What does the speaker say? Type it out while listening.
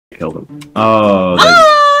killed him. Oh,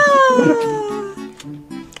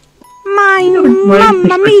 My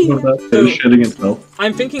mamma mia! It's shitting itself.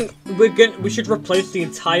 I'm thinking we should replace the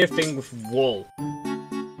entire thing with wool.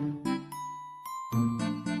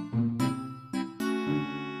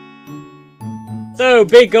 So,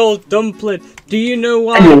 big old dumpling, do you know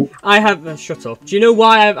why I have... shut up. Do you know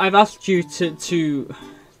why I've asked you to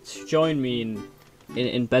join me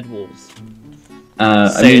in Bedwars?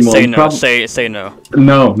 Say no.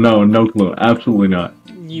 No clue. Absolutely not.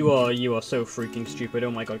 You are so freaking stupid.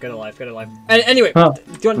 Oh my god, get a life. Anyway, do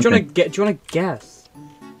you wanna guess?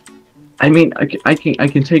 I mean, I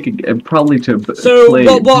can take it probably to so play.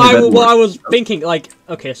 What I was thinking, like,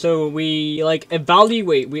 okay, so we like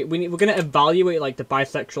evaluate. We're gonna evaluate like the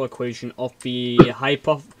bisexual equation of the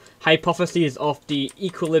hypotheses of the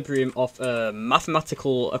equilibrium of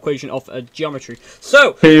mathematical equation of geometry.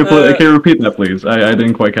 So can you repeat that, please? I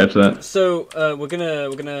didn't quite catch that. So we're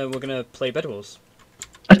gonna play Bedwars.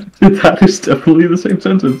 That is definitely the same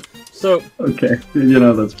sentence. So okay, you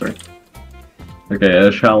know that's fair. Okay,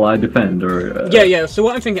 shall I defend or? Yeah. So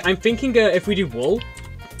what I'm thinking, if we do wool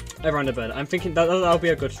around the bed, I'm thinking that'll be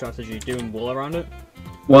a good strategy. Doing wool around it.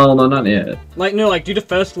 Well, no, not yet. Like do the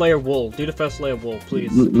first layer wool. Do the first layer wool,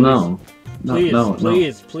 please. No.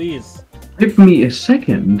 Please. Give me a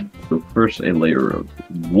second. So first a layer of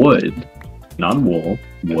wood, not wool.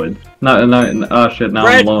 Wood. No. Oh shit! Now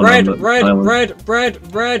I'm alone on the island. Red.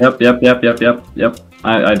 Yep.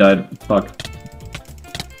 I died. Fuck.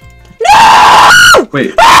 No!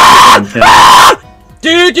 Wait.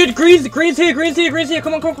 Dude, green's here. Come on. Green's here.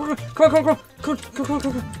 Come on, dude,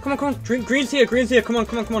 come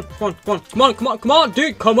on.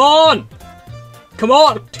 Dude, oh my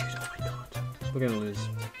god. We're gonna lose.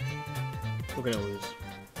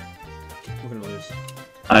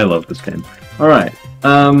 I love this game. Alright.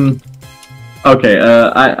 Okay,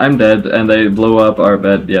 I'm dead, and they blew up our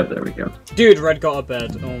bed. Yep, there we go. Dude, red got a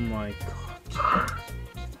bed. Oh my god.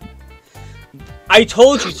 I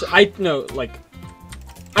told you to, I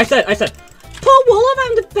said, put wool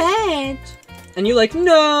around the bed. And you're like,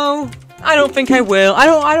 no, I don't think I will. I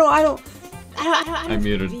don't I'm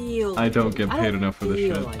muted. I don't get paid enough for this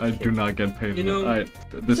shit. Like I do not get paid enough.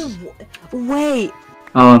 Wait.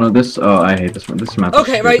 Oh no, I hate this one. This map.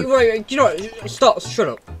 Okay, right, you know what? Stop, shut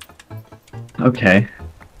up. Okay.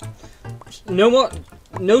 No more,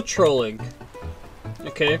 no trolling.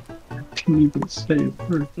 Okay? Didn't even say a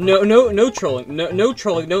word. No trolling. No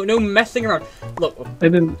trolling. No messing around. Look, I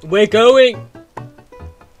didn't. We're going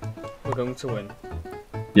to win.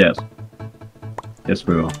 Yes. Yes,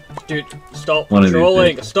 we will. Dude, stop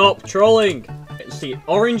trolling. Stop trolling. See,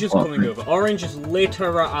 orange is coming over. Orange is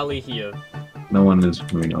literally here. No one is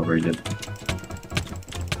coming over yet.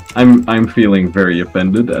 I'm feeling very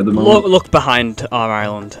offended at the moment. Look behind our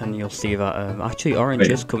island, and you'll see that actually orange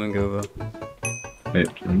is coming over. Wait.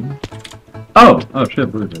 Oh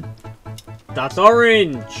shit, what is it? That's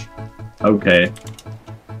orange! Okay.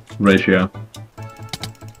 Ratio.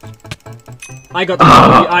 I got the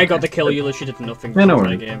kill. I got the kill. You literally did nothing for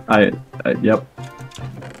the game. Yep.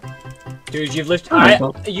 Dude, you've literally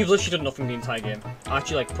done nothing the entire game.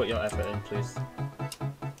 Actually, like, put your effort in, please.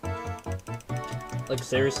 Like,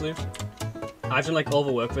 seriously? I've done, like, all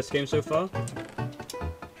the work for this game so far.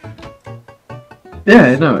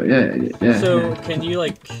 Yeah, no, yeah. So, can you,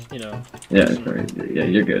 like, you know... Yeah, sorry. Yeah,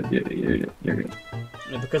 you're good. You're good.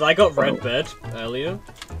 Because I got red bed earlier.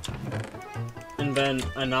 And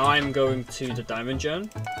now I'm going to the diamond gen.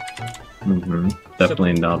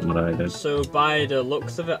 Definitely not what I did. So, by the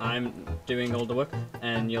looks of it, I'm doing all the work,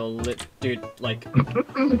 and dude, like...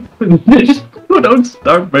 Don't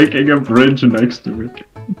start making a bridge next to it.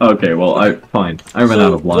 Okay, well, fine. I ran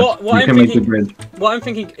out of blocks. You can make the bridge. What I'm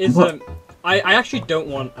thinking is, I actually don't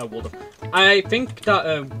want a wood. I think that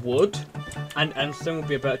wood and endstone would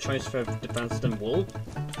be a better choice for defense than wool.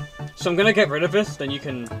 So I'm gonna get rid of this, then you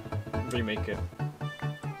can remake it.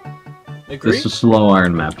 Agree? This is a slow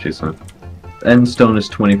iron map, Jason. Endstone is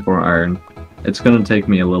 24 iron. It's gonna take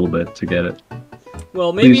me a little bit to get it.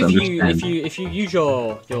 Well, maybe if you use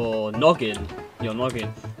your noggin,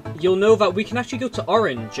 you'll know that we can actually go to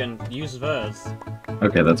orange and use theirs.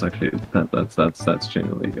 Okay, that's actually that's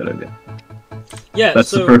genuinely a good idea. Yeah,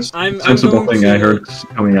 that's the first sensible thing I heard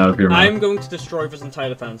coming out of your mouth. I'm going to destroy this entire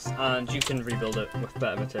defense, and you can rebuild it with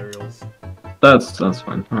better materials. That's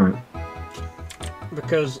fine. All right.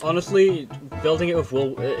 Because honestly, building it with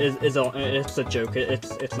wool is a joke.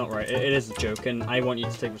 It's not right. It is a joke, and I want you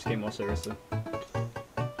to take this game more seriously.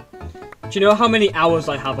 Do you know how many hours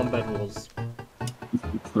I have on Bedwars?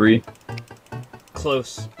 3.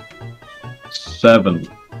 Close. 7.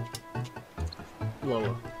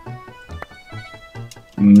 Lower.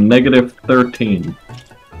 -13.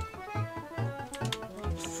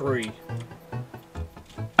 3.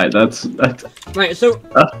 That's right. So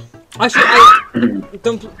actually,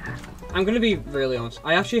 I'm gonna be really honest.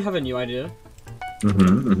 I actually have a new idea.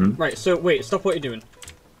 Right. So wait. Stop what you're doing.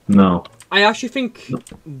 No. I actually think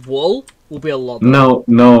wool will be a lot better.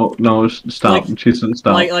 No, stop. Like, Jesus,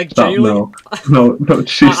 stop. Like stop, genuinely. No,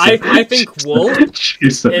 Jesus. I think wool.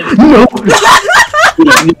 Jesus. Is... No.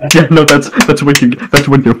 Yeah, no, that's what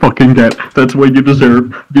you fucking get. That's what you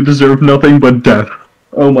deserve. You deserve nothing but death.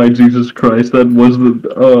 Oh my Jesus Christ, that was the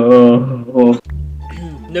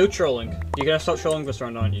No trolling. You're gonna stop trolling this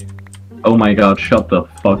round, aren't you? Oh my God, shut the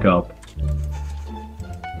fuck up.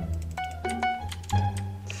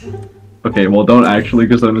 Okay, well don't actually,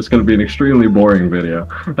 because then it's gonna be an extremely boring video.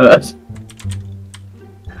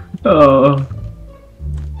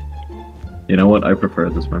 You know what? I prefer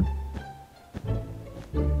this one.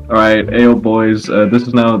 Alright, ayo boys, this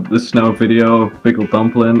is now a video of Pickle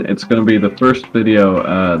Dumpling. It's gonna be the first video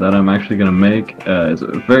that I'm actually gonna make. It's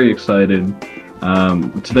very excited.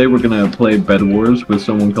 Today we're gonna play Bedwars with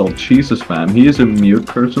someone called Chisasfam. He is a mute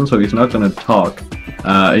person, so he's not gonna talk.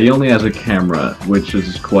 He only has a camera, which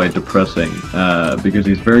is quite depressing, because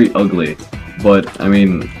he's very ugly. But I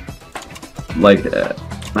mean, like,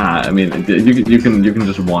 I mean, you can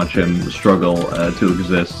just watch him struggle to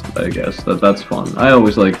exist. I guess that's fun. I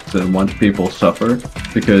always like to watch people suffer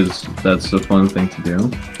because that's a fun thing to do.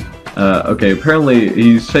 Okay, apparently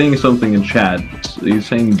he's saying something in chat. He's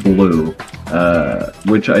saying blue,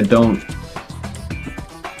 which I don't.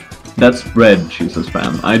 That's red,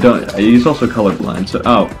 Chisasfam. I don't. He's also colorblind. So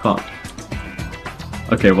fuck.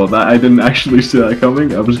 Okay, well I didn't actually see that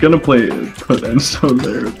coming. I was gonna put endstone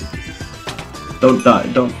there. Don't die,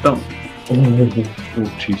 don't.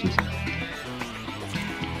 Oh, Jesus.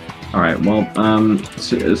 Alright, well,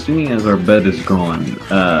 assuming as our bed is gone,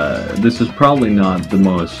 this is probably not the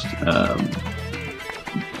most,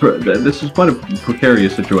 this is quite a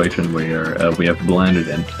precarious situation we have landed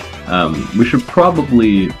in. We should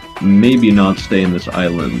probably maybe not stay in this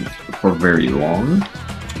island for very long.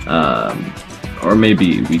 Or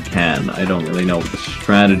maybe we can. I don't really know what the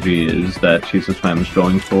strategy is that Chisasfam is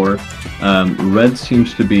going for. Red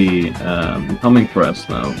seems to be coming for us,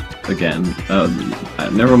 though. Again,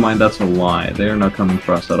 never mind, that's a lie. They are not coming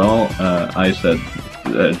for us at all. I said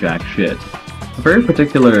jack shit. A very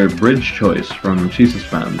particular bridge choice from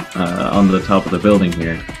Chisasfam on the top of the building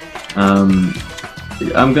here.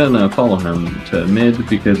 I'm gonna follow him to mid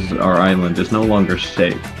because our island is no longer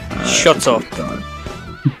safe. Shut up.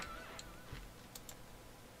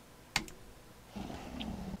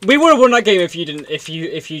 We would have won that game if you didn't. If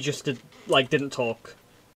you just didn't talk.